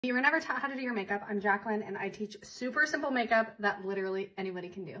If you were never taught how to do your makeup, I'm Jacqueline and I teach super simple makeup that literally anybody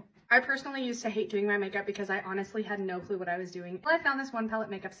can do. I personally used to hate doing my makeup because I honestly had no clue what I was doing. Well, I found this one palette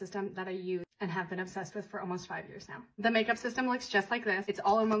makeup system that I use and have been obsessed with for almost 5 years now. The makeup system looks just like this. It's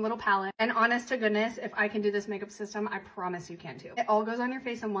all in one little palette. And honest to goodness, if I can do this makeup system, I promise you can too. It all goes on your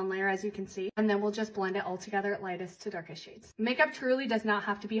face in one layer, as you can see, and then we'll just blend it all together at lightest to darkest shades. Makeup truly does not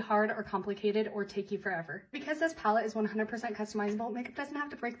have to be hard or complicated or take you forever. Because this palette is 100% customizable, makeup doesn't have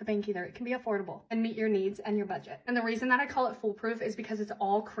to break the bank either. It can be affordable and meet your needs and your budget. And the reason that I call it foolproof is because it's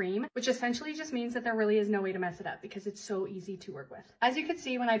all cream, which essentially just means that there really is no way to mess it up because it's so easy to work with. As you can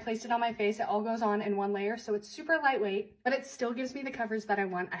see, when I placed it on my face, it all goes on in one layer, so it's super lightweight, but it still gives me the coverage that I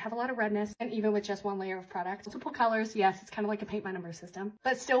want. I have a lot of redness, and even with just one layer of product, multiple colors, yes, it's kind of like a paint by number system,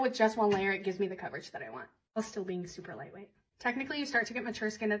 but still with just one layer, it gives me the coverage that I want, while still being super lightweight. Technically, you start to get mature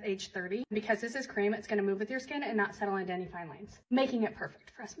skin at age 30. Because this is cream, it's going to move with your skin and not settle into any fine lines, making it perfect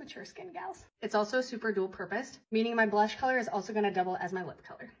for us mature skin gals. It's also super dual purposed, meaning my blush color is also going to double as my lip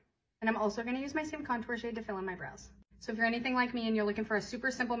color. And I'm also going to use my same contour shade to fill in my brows. So if you're anything like me and you're looking for a super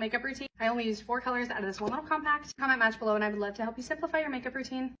simple makeup routine, I only use 4 colors out of this one little compact. Comment match below and I would love to help you simplify your makeup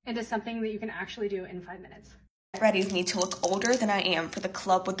routine into something that you can actually do in 5 minutes. Get ready with me to look older than I am for the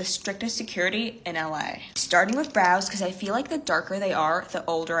club with the strictest security in LA. Starting with brows, because I feel like the darker they are, the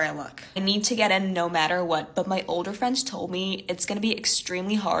older I look. I need to get in no matter what, but my older friends told me it's going to be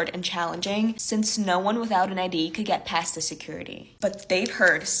extremely hard and challenging since no one without an ID could get past the security. But they've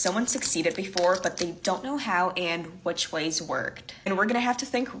heard someone succeeded before, but they don't know how and which ways worked. And we're going to have to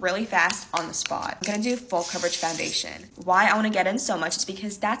think really fast on the spot. I'm going to do full coverage foundation. Why I want to get in so much is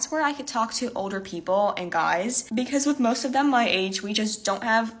because that's where I could talk to older people and guys, because with most of them my age, we just don't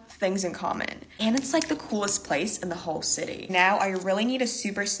have things in common. And it's like the coolest place in the whole city. Now I really need a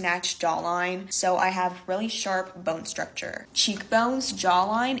super snatched jawline, so I have really sharp bone structure. Cheekbones,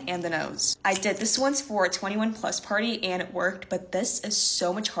 jawline, and the nose. I did this once for a 21 plus party and it worked, but this is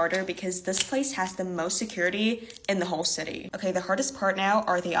so much harder because this place has the most security in the whole city. Okay, the hardest part now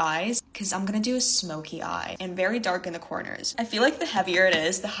are the eyes, because I'm gonna do a smoky eye and very dark in the corners. I feel like the heavier it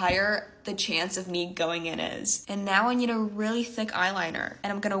is, the higher the chance of me going in is. And now I need a really thick eyeliner,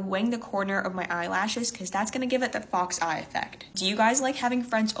 and I'm gonna wing the corner of my eyelashes because that's gonna give it the fox eye effect. Do you guys like having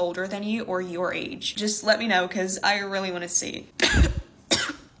friends older than you or your age? Just let me know because I really want to see.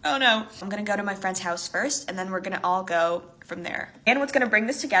 Oh no. I'm gonna go to my friend's house first and then we're gonna all go from there. And what's gonna bring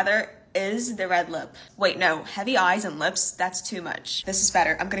this together is the red lip. Wait, no, heavy eyes and lips, that's too much. This is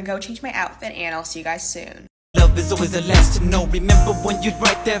better. I'm gonna go change my outfit and I'll see you guys soon. Love is always the last to know. Remember when you'd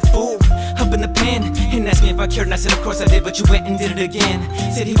write that fool up in the pen and asked me if I cared, and I said of course I did, but you went and did it again.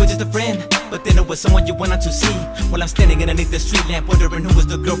 Said he was just a friend, but then it was someone you went on to see. While I'm standing underneath the street lamp wondering who was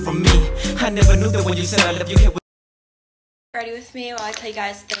the girl from me. I never knew that when you said I left you here. Ready with me while I tell you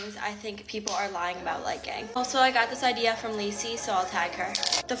guys things I think people are lying about liking. Also, I got this idea from Lacey, so I'll tag her.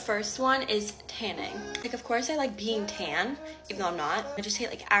 The first one is tanning. Like, of course I like being tan, even though I'm not. I just hate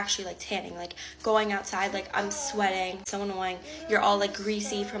like actually like tanning, like going outside, like I'm sweating. It's so annoying. You're all like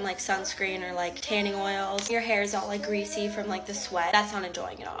greasy from like sunscreen or like tanning oils. Your hair is all like greasy from like the sweat. That's not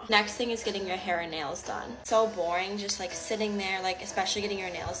enjoying at all. Next thing is getting your hair and nails done. So boring, just like sitting there, like especially getting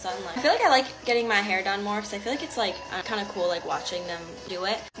your nails done. Like, I feel like I like getting my hair done more because I feel like it's like kind of cool like watching them do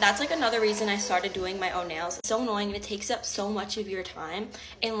it. That's like another reason I started doing my own nails. It's so annoying and it takes up so much of your time,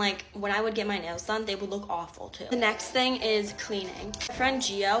 and like when I would get my nails done they would look awful too. The next thing is cleaning. My friend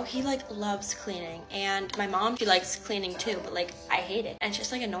Gio, he like loves cleaning, and my mom, she likes cleaning too, but like I hate it and it's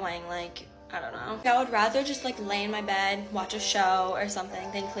just like annoying. Like I don't know. I would rather just like lay in my bed, watch a show or something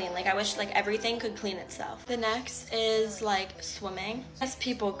than clean. Like I wish like everything could clean itself. The next is like swimming. Yes,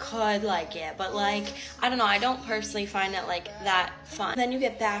 people could like it, but like I don't know, I don't personally find it like that fun. Then you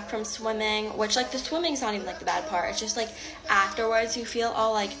get back from swimming, which like the swimming's not even like the bad part. It's just like afterwards you feel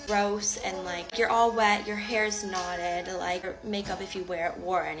all like gross and like you're all wet, your hair's knotted, like your makeup, if you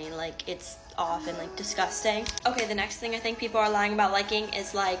wore any, like it's off and like disgusting. Okay, the next thing I think people are lying about liking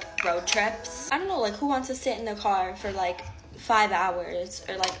is like road trips. I don't know, like who wants to sit in the car for like 5 hours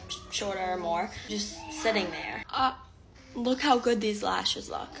or like shorter or more, just sitting there. Look how good these lashes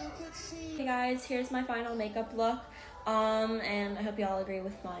look. Hey guys, here's my final makeup look, and I hope y'all agree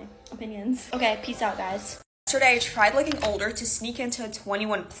with my opinions. Okay, peace out guys. Yesterday, I tried looking older to sneak into a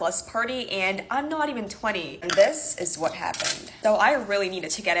 21 plus party, and I'm not even 20. And this is what happened. So I really needed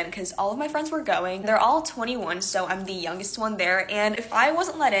to get in because all of my friends were going. They're all 21, so I'm the youngest one there. And if I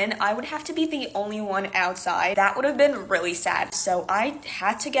wasn't let in, I would have to be the only one outside. That would have been really sad. So I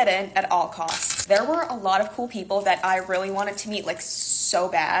had to get in at all costs. There were a lot of cool people that I really wanted to meet, like so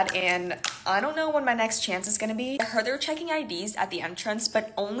bad, and I don't know when my next chance is gonna be. I heard they were checking IDs at the entrance,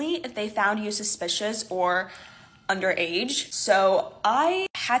 but only if they found you suspicious or underage. So I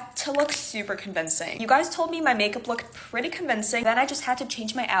had to look super convincing. You guys told me my makeup looked pretty convincing. Then I just had to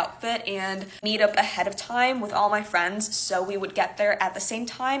change my outfit and meet up ahead of time with all my friends so we would get there at the same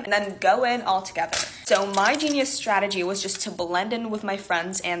time and then go in all together. So my genius strategy was just to blend in with my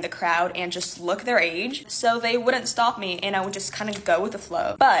friends and the crowd and just look their age so they wouldn't stop me and I would just kind of go with the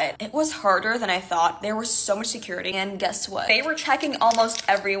flow. But it was harder than I thought. There was so much security, and guess what? They were checking almost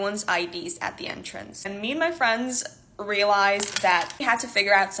everyone's IDs at the entrance. And me and my friends realized that we had to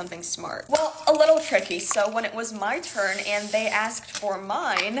figure out something smart. Well, a little tricky. So when it was my turn and they asked for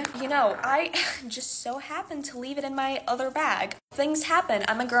mine, you know, I just so happened to leave it in my other bag. Things happen.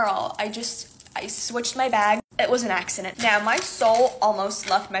 I'm a girl. I switched my bag. It was an accident. Now, my soul almost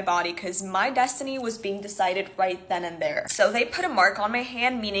left my body because my destiny was being decided right then and there. So they put a mark on my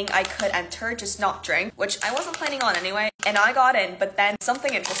hand, meaning I could enter, just not drink, which I wasn't planning on anyway. And I got in, but then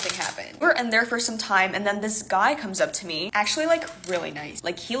something interesting happened. We're in there for some time, and then this guy comes up to me, actually like really nice.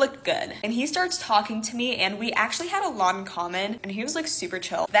 Like he looked good. And he starts talking to me, and we actually had a lot in common, and he was like super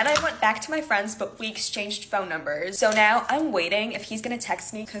chill. Then I went back to my friends, but we exchanged phone numbers. So now I'm waiting if he's gonna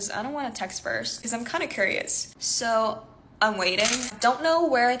text me because I don't want to text first because I'm kind of curious. So I'm waiting. Don't know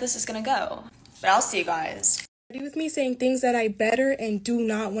where this is gonna go, but I'll see you guys. Ready with me saying things that I better and do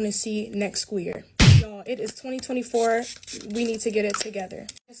not want to see next school year. Y'all, it is 2024. We need to get it together.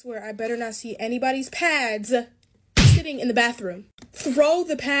 I swear, I better not see anybody's pads sitting in the bathroom. Throw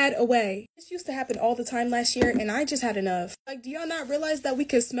the pad away. This used to happen all the time last year, and I just had enough. Like, do y'all not realize that we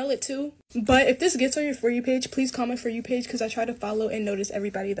could smell it too? But if this gets on your For You page, please comment For You page, because I try to follow and notice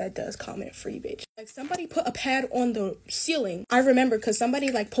everybody that does comment For You page. Like, somebody put a pad on the ceiling. I remember because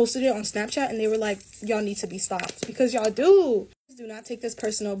somebody like posted it on Snapchat, and they were like, y'all need to be stopped, because y'all do. Do not take this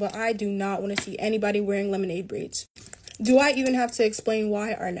personal, but I do not want to see anybody wearing lemonade braids. Do I even have to explain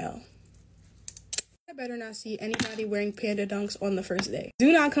why or no? I better not see anybody wearing panda dunks on the first day.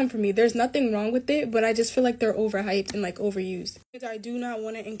 Do not come for me. There's nothing wrong with it, but I just feel like they're overhyped and like overused. I do not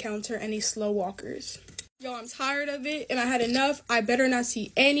want to encounter any slow walkers. Yo, I'm tired of it and I had enough. I better not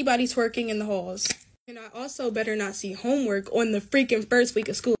see anybody twerking in the halls. And I also better not see homework on the freaking first week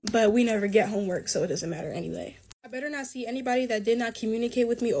of school. But we never get homework, so it doesn't matter anyway. I better not see anybody that did not communicate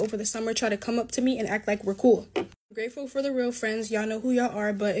with me over the summer try to come up to me and act like we're cool. I'm grateful for the real friends. Y'all know who y'all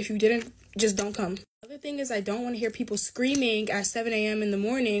are, but if you didn't, just don't come. Other thing is, I don't want to hear people screaming at 7 a.m. in the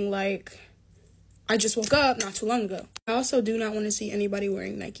morning like I just woke up not too long ago. I also do not want to see anybody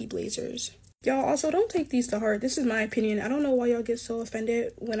wearing Nike blazers. Y'all also don't take these to heart. This is my opinion. I don't know why y'all get so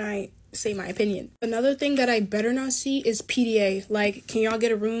offended when I say my opinion. Another thing that I better not see is PDA. Like, can y'all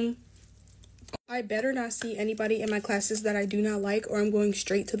get a room? I better not see anybody in my classes that I do not like, or I'm going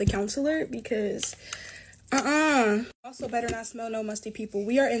straight to the counselor because Also better not smell no musty people.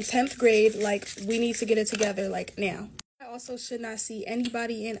 We are in 10th grade. Like, we need to get it together, like, now. I also should not see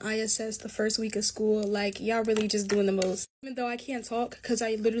anybody in ISS the first week of school. Like, y'all really just doing the most. Even though I can't talk because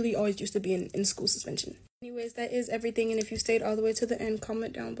I literally always used to be in school suspension. Anyways, that is everything. And if you stayed all the way to the end,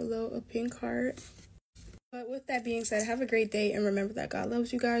 comment down below a pink heart. But with that being said, have a great day. And remember that God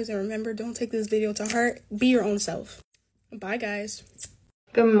loves you guys. And remember, don't take this video to heart. Be your own self. Bye, guys.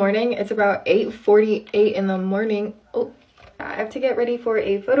 Good morning. It's about 8:48 in the morning. Oh, I have to get ready for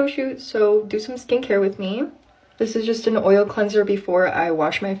a photo shoot, so do some skincare with me. This is just an oil cleanser before I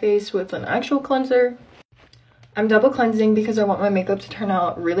wash my face with an actual cleanser. I'm double cleansing because I want my makeup to turn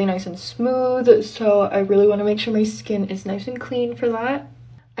out really nice and smooth, so I really want to make sure my skin is nice and clean for that.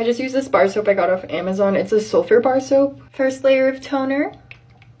 I just use this bar soap I got off Amazon. It's a sulfur bar soap. First layer of toner.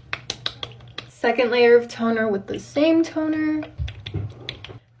 Second layer of toner with the same toner.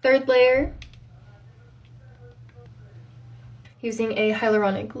 Third layer, using a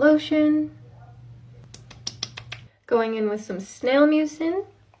hyaluronic lotion, going in with some snail mucin.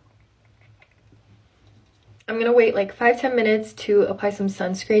 I'm gonna wait like 5-10 minutes to apply some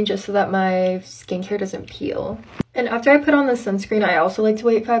sunscreen just so that my skincare doesn't peel. And after I put on the sunscreen, I also like to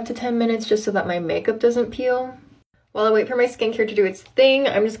wait 5 to 10 minutes just so that my makeup doesn't peel. While I wait for my skincare to do its thing,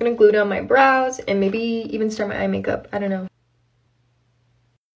 I'm just gonna glue down my brows and maybe even start my eye makeup. I don't know.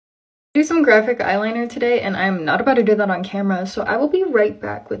 Do some graphic eyeliner today, and I'm not about to do that on camera, so I will be right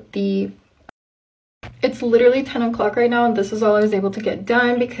back with the It's literally 10 o'clock right now, and this is all I was able to get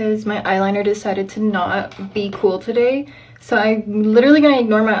done because my eyeliner decided to not be cool today. So I'm literally gonna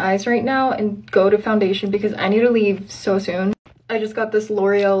ignore my eyes right now and go to foundation because I need to leave so soon. I just got this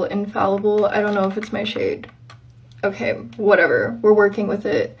L'Oreal Infallible. I don't know if it's my shade. Okay, whatever, we're working with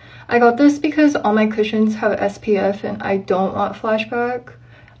it. I got this because all my cushions have SPF and I don't want flashback.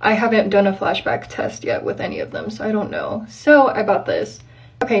 I haven't done a flashback test yet with any of them, so I don't know. So I bought this.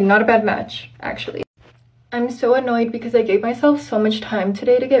 Okay, not a bad match, actually. I'm so annoyed because I gave myself so much time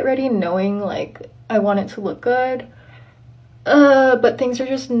today to get ready, knowing like I want it to look good. But things are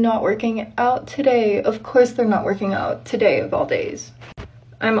just not working out today. Of course they're not working out today of all days.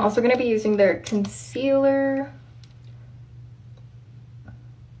 I'm also gonna be using their concealer.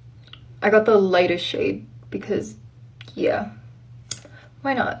 I got the lightest shade because, yeah,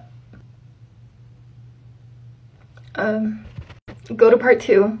 why not? Go to part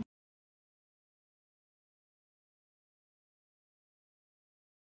 2.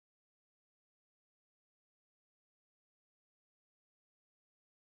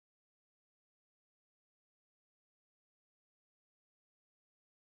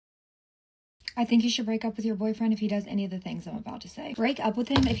 I think you should break up with your boyfriend if he does any of the things I'm about to say. Break up with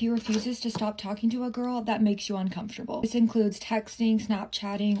him if he refuses to stop talking to a girl that makes you uncomfortable. This includes texting,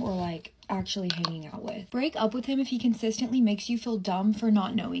 Snapchatting, or like actually hanging out with. Break up with him if he consistently makes you feel dumb for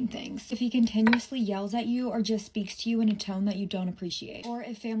not knowing things. If he continuously yells at you or just speaks to you in a tone that you don't appreciate. Or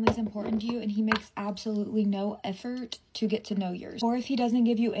if family is important to you and he makes absolutely no effort to get to know yours. Or if he doesn't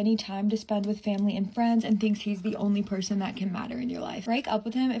give you any time to spend with family and friends and thinks he's the only person that can matter in your life. Break up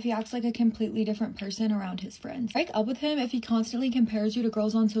with him if he acts like a completely different person around his friends. Break up with him if he constantly compares you to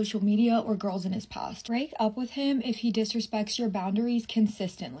girls on social media or girls in his past. Break up with him if he disrespects your boundaries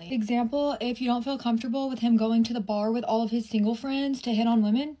consistently. Example, if you don't feel comfortable with him going to the bar with all of his single friends to hit on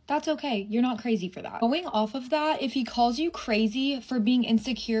women, that's okay. You're not crazy for that. Going off of that, if he calls you crazy for being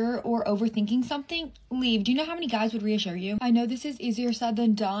insecure or overthinking something, leave. Do you know how many guys would reassure you? I know this is easier said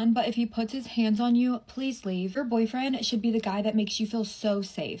than done, but if he puts his hands on you, please leave. Your boyfriend should be the guy that makes you feel so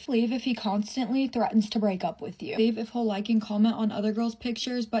safe. Leave if he constantly threatens to break up with you. Leave if he'll like and comment on other girls'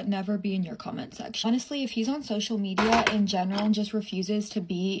 pictures but never be in your comment section. Honestly, if he's on social media in general and just refuses to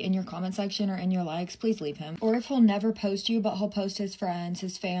be in your comment section or in your likes, please leave him. Or if he'll never post you but he'll post his friends,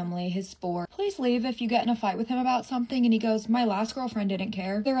 his family, his sport, please leave. If you get in a fight with him about something and he goes, my last girlfriend didn't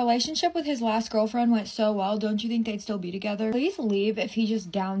care, the relationship with his last girlfriend went so well, don't you think they'd still be together? Please leave if he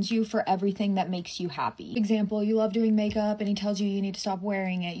just downs you for everything that makes you happy. Example, you love doing makeup and he tells you you need to stop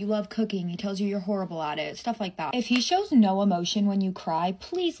wearing it. You love cooking, he tells you you're horrible at it, stuff like that. If he shows no emotion when you cry,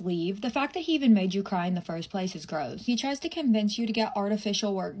 please leave. The fact that he even made you cry in the first place is gross. He tries to convince you to get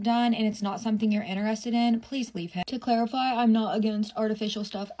artificial work done and it's not something you're interested in, please leave him. To clarify, I'm not against artificial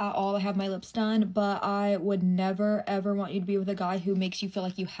stuff at all. I have my lips done, but I would never ever want you to be with a guy who makes you feel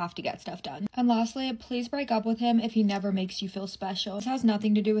like you have to get stuff done. And lastly, please break up with him if he never makes you feel special. This has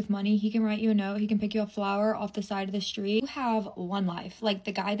nothing to do with money. He can write you a note, he can pick you a flower off the side of the street. You have one life. Like,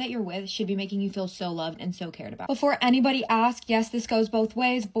 the guy that you're with should be making you feel so loved and so cared about. Before anybody asks, yes, this goes both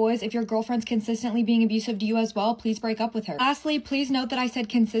ways. Boys, if your girlfriend's consistently being abusive to you as well, please break up with her. Lastly, please note that I said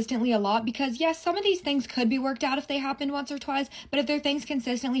consistently a lot because yes, some of these things could be worked out if they happened once or twice, but if there are things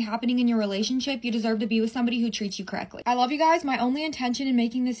consistently happening in your relationship, you deserve to be with somebody who treats you correctly. I love you guys. My only intention in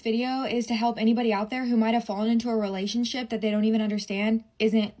making this video is to help anybody out there who might have fallen into a relationship that they don't even understand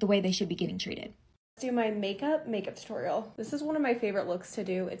isn't the way they should be getting treated. Do my makeup tutorial. This is one of my favorite looks to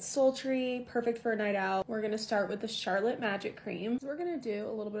do. It's sultry, perfect for a night out. We're gonna start with the Charlotte Magic Cream. So we're gonna do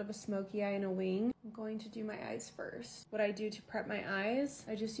a little bit of a smoky eye and a wing. I'm going to do my eyes first. What I do to prep my eyes,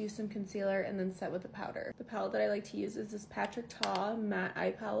 I just use some concealer and then set with the powder. The palette that I like to use is this Patrick Ta matte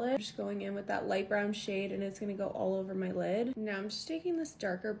eye palette. I'm just going in with that light brown shade and it's gonna go all over my lid. Now I'm just taking this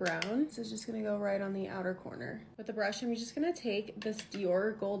darker brown. So it's just gonna go right on the outer corner. With the brush, I'm just gonna take this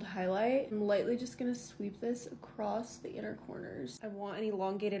Dior Gold highlight. I'm lightly just gonna sweep this across the inner corners. I want an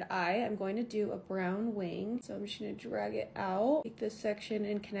elongated eye. I'm going to do a brown wing. So I'm just gonna drag it out, take this section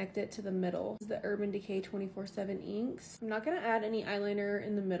and connect it to the middle. This is the Urban Decay 24/7 inks. I'm not gonna add any eyeliner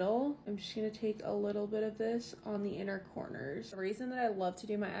in the middle. I'm just gonna take a little bit of this on the inner corners. The reason that I love to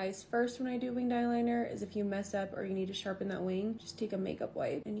do my eyes first when I do winged eyeliner is if you mess up or you need to sharpen that wing, just take a makeup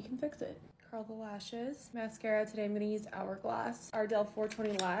wipe and you can fix it. curl the lashes. Mascara, today I'm gonna use Hourglass Ardell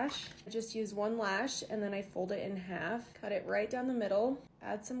 420 lash. I just use one lash and then I fold it in half, cut it right down the middle,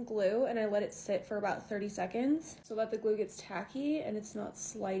 add some glue, and I let it sit for about 30 seconds so that the glue gets tacky and it's not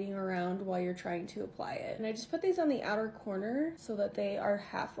sliding around while you're trying to apply it. And I just put these on the outer corner so that they are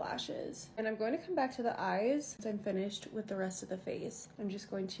half lashes. And I'm going to come back to the eyes once I'm finished with the rest of the face. I'm just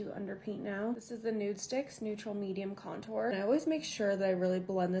going to underpaint now. This is the Nude Sticks Neutral Medium Contour. And I always make sure that I really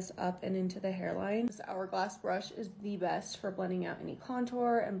blend this up and into the hairline. This Hourglass brush is the best for blending out any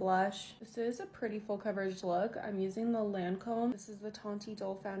contour and blush. This is a pretty full coverage look. I'm using the Lancome. This is the Tonti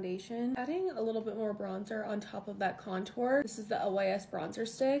Dole foundation. Adding a little bit more bronzer on top of that contour. This is the LYS bronzer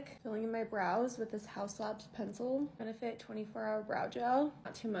stick. Filling in my brows with this House Labs pencil. Benefit 24-hour brow gel.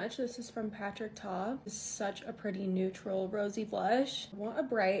 Not too much. This is from Patrick Ta. This is such a pretty neutral rosy blush. I want a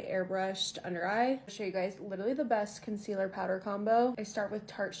bright airbrushed under eye. I'll show you guys literally the best concealer powder combo. I start with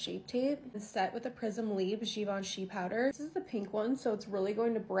Tarte Shape Tape and set with the Prism Libre Givenchy powder. This is the pink one, so it's really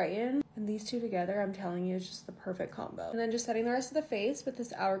going to brighten. And these two together, I'm telling you, is just the perfect combo. And then just setting the rest of the face with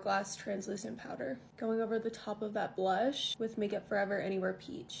this Hourglass translucent powder. Going over the top of that blush with Makeup Forever Anywhere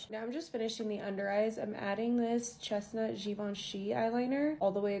Peach. Now I'm just finishing the under eyes. I'm adding this Chestnut Givenchy eyeliner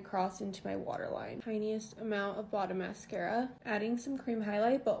all the way across into my waterline. Tiniest amount of bottom mascara. Adding some cream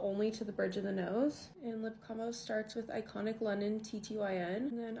highlight, but only to the bridge of the nose. And lip combo starts with Iconic London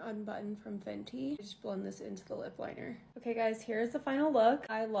TTYN and then Unbutton from Fenty. Just blend this into the lip liner. Okay guys, here's the final look.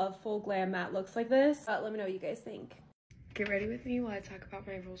 I love full glam matte looks like this. Let me know what you guys think. Get ready with me while I talk about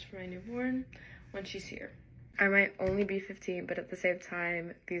my rules for my newborn when she's here. I might only be 15, but at the same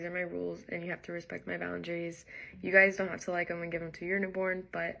time, these are my rules and you have to respect my boundaries. You guys don't have to like them and give them to your newborn,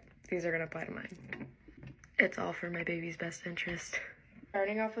 but these are gonna apply to mine. It's all for my baby's best interest.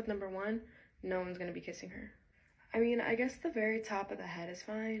 Starting off with number 1, no one's gonna be kissing her. I mean, I guess the very top of the head is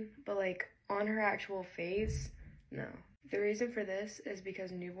fine, but like on her actual face, no. The reason for this is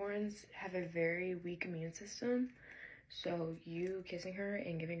because newborns have a very weak immune system. So you kissing her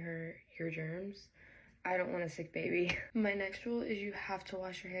and giving her your germs, I don't want a sick baby. My next rule is you have to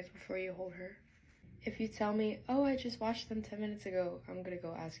wash your hands before you hold her. If you tell me, oh, I just washed them 10 minutes ago, I'm gonna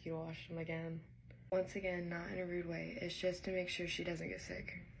go ask you to wash them again. Once again, not in a rude way, it's just to make sure she doesn't get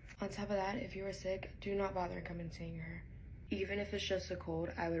sick. On top of that, if you are sick, do not bother coming and seeing her. Even if it's just a cold,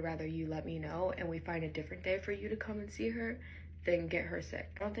 I would rather you let me know and we find a different day for you to come and see her than get her sick.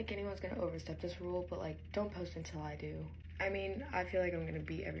 I don't think anyone's gonna overstep this rule, but like, don't post until I do. I mean, I feel like I'm gonna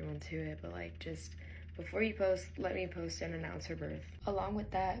beat everyone to it, but like, just before you post, let me post and announce her birth. Along with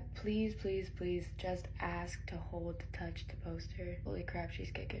that, please, please, please just ask to hold, to touch, to post her. Holy crap,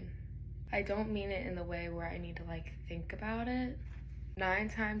 she's kicking. I don't mean it in the way where I need to like think about it. 9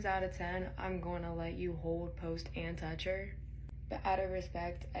 times out of 10, I'm gonna let you hold, post, and touch her. But out of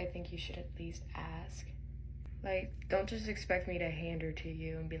respect, I think you should at least ask. Like, don't just expect me to hand her to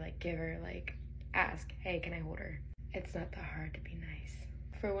you and be like, give her, like, ask, hey, can I hold her? It's not that hard to be nice.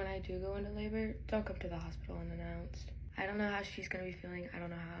 For when I do go into labor, don't come to the hospital unannounced. I don't know how she's gonna be feeling. I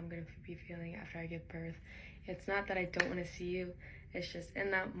don't know how I'm gonna be feeling after I give birth. It's not that I don't wanna see you. It's just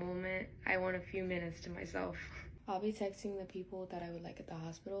in that moment, I want a few minutes to myself. I'll be texting the people that I would like at the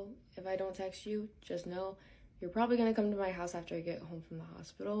hospital. If I don't text you, just know you're probably gonna come to my house after I get home from the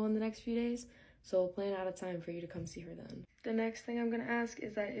hospital in the next few days. So we'll plan out a time for you to come see her then. The next thing I'm gonna ask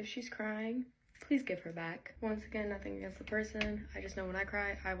is that if she's crying, please give her back. Once again, nothing against the person. I just know when I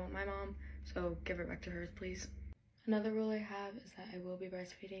cry, I want my mom. So give her back to hers, please. Another rule I have is that I will be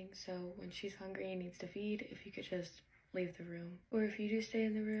breastfeeding. So when she's hungry and needs to feed, if you could just leave the room. Or if you do stay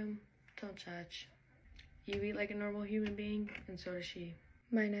in the room, don't judge. You eat like a normal human being, and so does she.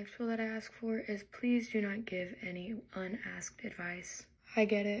 My next rule that I ask for is please do not give any unasked advice. I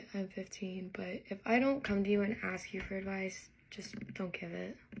get it, I'm 15, but if I don't come to you and ask you for advice, just don't give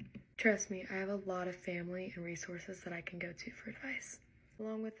it. Trust me, I have a lot of family and resources that I can go to for advice.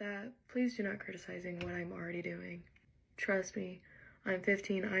 Along with that, please do not criticizing what I'm already doing. Trust me, I'm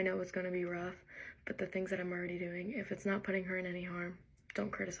 15, I know it's gonna be rough, but the things that I'm already doing, if it's not putting her in any harm, don't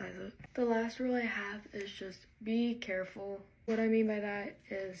criticize it. The last rule I have is just be careful. What I mean by that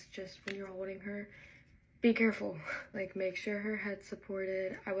is just when you're holding her, be careful. Like, make sure her head's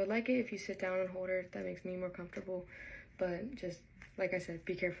supported. I would like it if you sit down and hold her. That makes me more comfortable. But just, like I said,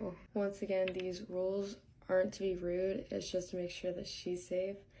 be careful. Once again, these rules aren't to be rude. It's just to make sure that she's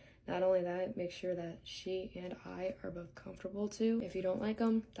safe. Not only that, make sure that she and I are both comfortable too. If you don't like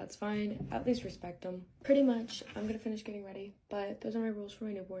them, that's fine. At least respect them. Pretty much, I'm gonna finish getting ready. But those are my rules for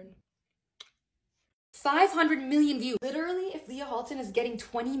my newborn. 500 million views. Literally, if Leah Halton is getting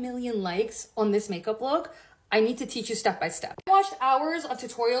 20 million likes on this makeup look, I need to teach you step by step. I watched hours of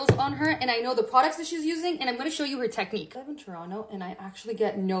tutorials on her and I know the products that she's using, and I'm going to show you her technique. I live in Toronto and I actually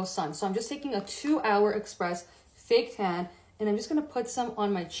get no sun. So I'm just taking a 2-hour express fake tan and I'm just going to put some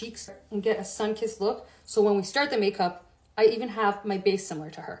on my cheeks and get a sun-kissed look. So when we start the makeup, I even have my base similar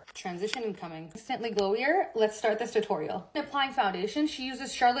to her. Transition incoming. Instantly glowier. Let's start this tutorial. Applying foundation, she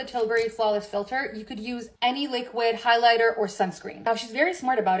uses Charlotte Tilbury Flawless Filter. You could use any liquid highlighter or sunscreen. Now she's very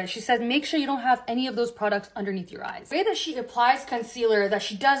smart about it. She says make sure you don't have any of those products underneath your eyes. The way that she applies concealer, that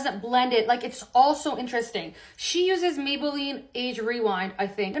she doesn't blend it, like it's all so interesting. She uses Maybelline Age Rewind, I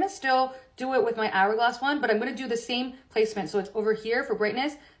think. I'm gonna still do it with my Hourglass one, but I'm gonna do the same placement. So it's over here for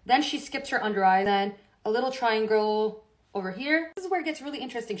brightness. Then she skips her under eye, then a little triangle over here. This is where it gets really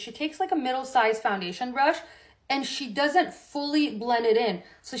interesting. She takes like a middle-sized foundation brush and she doesn't fully blend it in.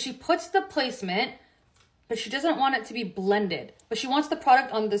 So she puts the placement, but she doesn't want it to be blended. But she wants the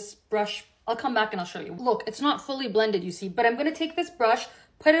product on this brush. I'll come back and I'll show you. Look, it's not fully blended, you see, but I'm gonna take this brush,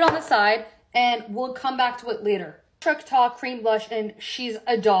 put it on the side, and we'll come back to it later. Truck Talk cream blush, and she's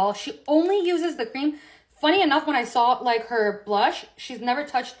a doll. She only uses the cream. Funny enough, when I saw like her blush, she's never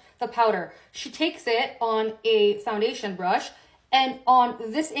touched the powder. She takes it on a foundation brush and on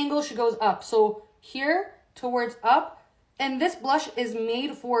this angle she goes up. So here towards up, and this blush is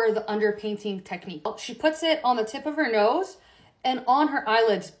made for the underpainting technique. She puts it on the tip of her nose and on her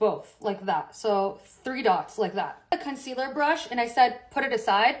eyelids, both like that. So 3 dots like that. A concealer brush, and I said put it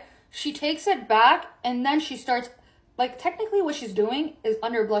aside. She takes it back and then she starts, like technically what she's doing is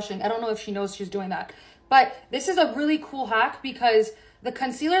under blushing. I don't know if she knows she's doing that, but this is a really cool hack because the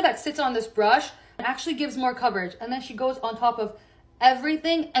concealer that sits on this brush actually gives more coverage. And then she goes on top of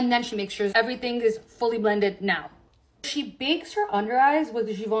everything and then she makes sure everything is fully blended now. She bakes her under eyes with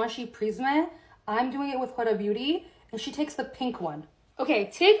Givenchy Prisme. I'm doing it with Huda Beauty and she takes the pink one. Okay,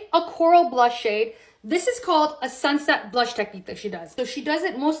 take a coral blush shade. This is called a sunset blush technique that she does. So she does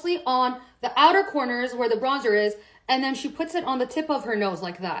it mostly on the outer corners where the bronzer is, and then she puts it on the tip of her nose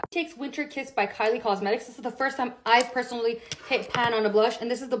like that. She takes Winter Kiss by Kylie Cosmetics. This is the first time I've personally hit pan on a blush,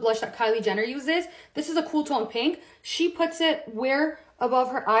 and this is the blush that Kylie Jenner uses. This is a cool tone pink. She puts it where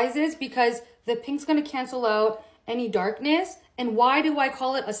above her eyes is because the pink's gonna cancel out any darkness. And why do I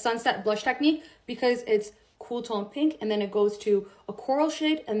call it a sunset blush technique? Because it's cool tone pink, and then it goes to a coral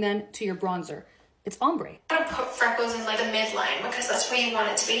shade, and then to your bronzer. It's ombre. I'm gonna put freckles in like the midline because that's where you want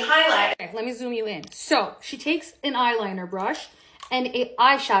it to be highlighted. Okay, let me zoom you in. So she takes an eyeliner brush and an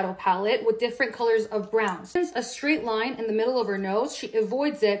eyeshadow palette with different colors of browns. Since a straight line in the middle of her nose, she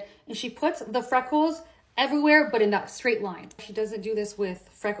avoids it and she puts the freckles everywhere but in that straight line. She doesn't do this with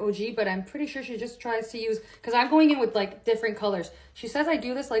Freck OG, but I'm pretty sure she just tries to use, because I'm going in with like different colors. She says I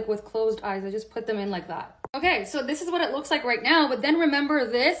do this like with closed eyes. I just put them in like that. Okay, so this is what it looks like right now, but then remember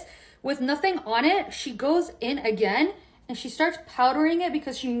this. With nothing on it, she goes in again and she starts powdering it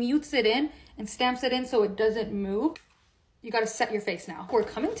because she mutes it in and stamps it in so it doesn't move. You gotta set your face now. We're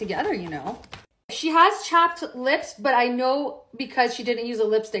coming together, you know. She has chapped lips, but I know because she didn't use a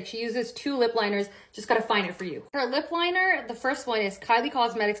lipstick. She uses 2 lip liners. Just gotta find it for you. Her lip liner, the first one is Kylie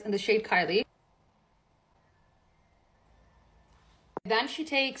Cosmetics in the shade Kylie. Then she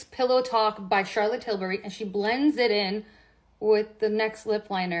takes Pillow Talk by Charlotte Tilbury and she blends it in with the next lip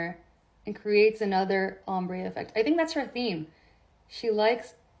liner and creates another ombre effect. I think that's her theme. She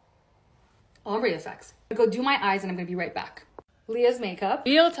likes ombre effects. I'm gonna go do my eyes and I'm gonna be right back. Leah's makeup.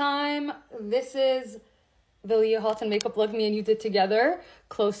 Real time. This is the Leah Halton makeup look me and you did together.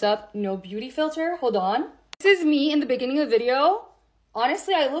 Close up, no beauty filter. Hold on. This is me in the beginning of the video.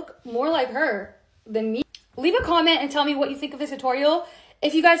 Honestly, I look more like her than me. Leave a comment and tell me what you think of this tutorial.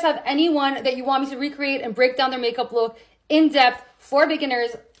 If you guys have anyone that you want me to recreate and break down their makeup look in depth for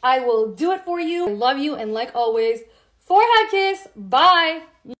beginners, I will do it for you. I love you, and like always, forehead kiss. Bye.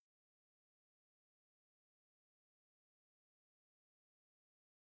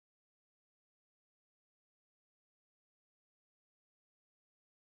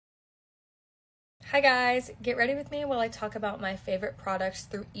 Hi guys, get ready with me while I talk about my favorite products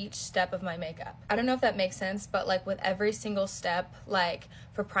through each step of my makeup. I don't know if that makes sense, but like with every single step, like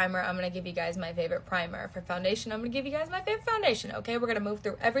for primer, I'm gonna give you guys my favorite primer. For foundation, I'm gonna give you guys my favorite foundation, okay? We're gonna move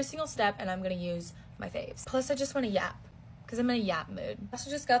through every single step and I'm gonna use my faves. Plus, I just wanna yap, because I'm in a yap mood. I also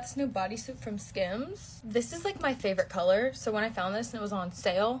just got this new bodysuit from Skims. This is like my favorite color, so when I found this and it was on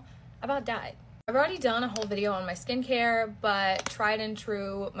sale, I about died. I've already done a whole video on my skincare, but tried and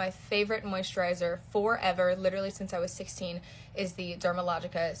true, my favorite moisturizer forever, literally since I was 16, is the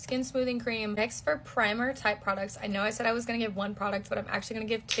Dermalogica Skin Smoothing Cream. Next, for primer type products, I know I said I was going to give one product, but I'm actually going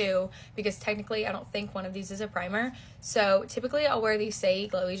to give two because technically I don't think one of these is a primer. So typically I'll wear the Say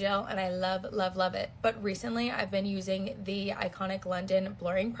Glowy Gel and I love, love, love it. But recently I've been using the Iconic London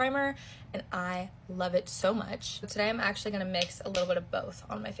Blurring Primer and I love it so much. So today I'm actually going to mix a little bit of both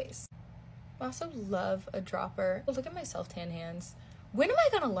on my face. I also love a dropper. Look at my self-tan hands. When am I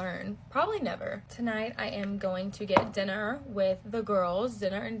gonna learn? Probably never. Tonight I am going to get dinner with the girls,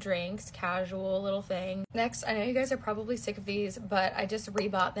 dinner and drinks, casual little thing. Next, I know you guys are probably sick of these, but I just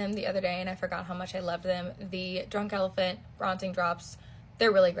rebought them the other day and I forgot how much I loved them. The Drunk Elephant Bronzing Drops.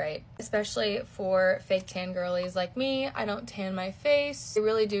 They're really great, especially for fake tan girlies like me. I don't tan my face. They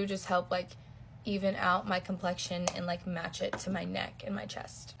really do just help like even out my complexion and like match it to my neck and my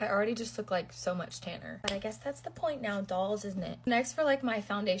chest. I already just look like so much tanner, but I guess that's the point now, dolls, isn't it? Next, for like my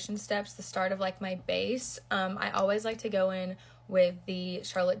foundation steps, the start of like my base, I always like to go in with the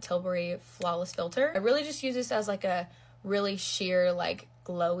Charlotte Tilbury Flawless Filter. I really just use this as like a really sheer like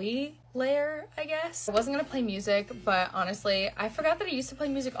glowy layer, I guess. I wasn't gonna play music, but honestly I forgot that I used to play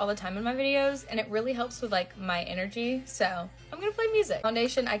music all the time in my videos and it really helps with like my energy, so I'm gonna play music.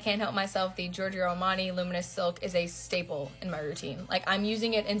 Foundation, I can't help myself. The Giorgio Armani Luminous Silk is a staple in my routine. Like I'm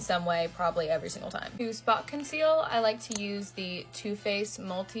using it in some way probably every single time. To spot conceal, I like to use the Too Faced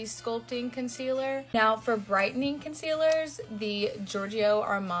Multi Sculpting Concealer. Now for brightening concealers, the Giorgio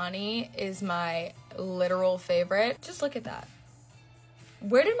Armani is my literal favorite. Just look at that.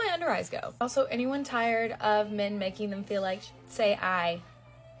 Where did my under eyes go? Also, anyone tired of men making them feel like, say I.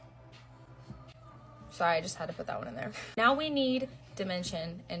 Sorry, I just had to put that one in there. Now we need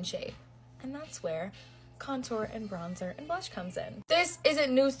dimension and shape. And that's where contour and bronzer and blush comes in. This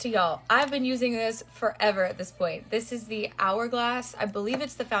isn't news to y'all. I've been using this forever at this point. This is the Hourglass. I believe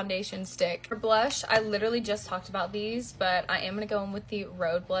it's the foundation stick. For blush, I literally just talked about these, but I am gonna go in with the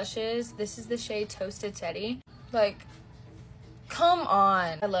Rhode blushes. This is the shade Toasted Teddy. Like, come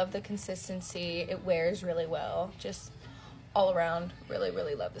on. I love the consistency. It wears really well. Just all around, really,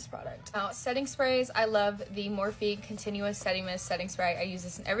 really love this product. Now, setting sprays, I love the Morphe Continuous Setting Mist setting spray. I use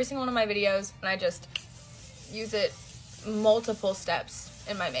this in every single one of my videos, and I just use it multiple steps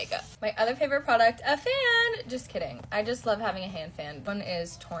in my makeup. My other favorite product, a fan. Just kidding. I just love having a hand fan. One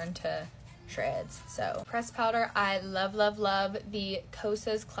is torn to shreds. So pressed powder, I love, love, love the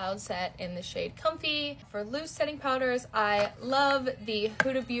Kosas Cloud Set in the shade Comfy. For loose setting powders, I love the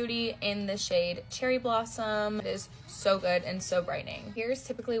Huda Beauty in the shade Cherry Blossom. It is so good and so brightening. Here's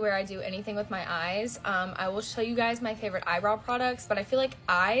typically where I do anything with my eyes. I will show you guys my favorite eyebrow products, but I feel like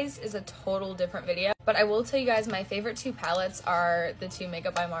eyes is a total different video. But I will tell you guys my favorite two palettes are the two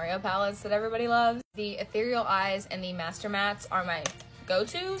Makeup by Mario palettes that everybody loves. The Ethereal Eyes and the Master Mattes are my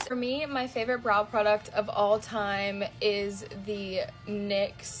go-tos. For me, my favorite brow product of all time is the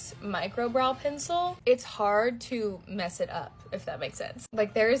NYX Micro Brow Pencil. It's hard to mess it up, if that makes sense.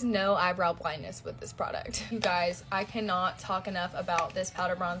 Like, there is no eyebrow blindness with this product. You guys, I cannot talk enough about this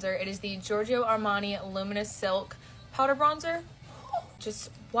powder bronzer. It is the Giorgio Armani Luminous Silk Powder Bronzer. Just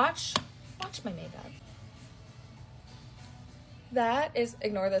watch my makeup. That is,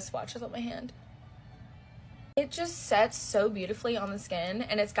 ignore the swatches on my hand. It just sets so beautifully on the skin,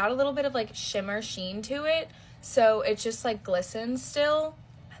 and it's got a little bit of like shimmer sheen to it, so it just like glistens still.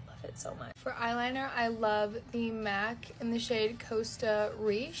 I love it so much. For eyeliner, I love the MAC in the shade Costa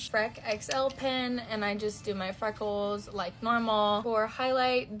Riche Freck XL pen, and I just do my freckles like normal. For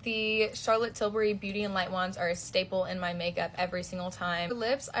highlight, the Charlotte Tilbury Beauty and Light ones are a staple in my makeup every single time. For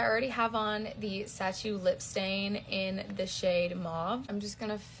lips, I already have on the Sachu Lip Stain in the shade Mauve. I'm just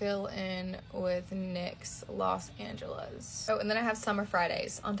gonna fill in with NYX Los Angeles. Oh, and then I have Summer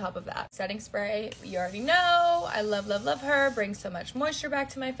Fridays on top of that. Setting spray, you already know. I love, love, love her. Brings so much moisture back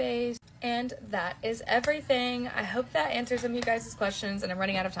to my face. And that is everything. I hope that answers some of you guys' questions, and I'm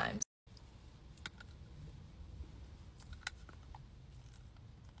running out of time.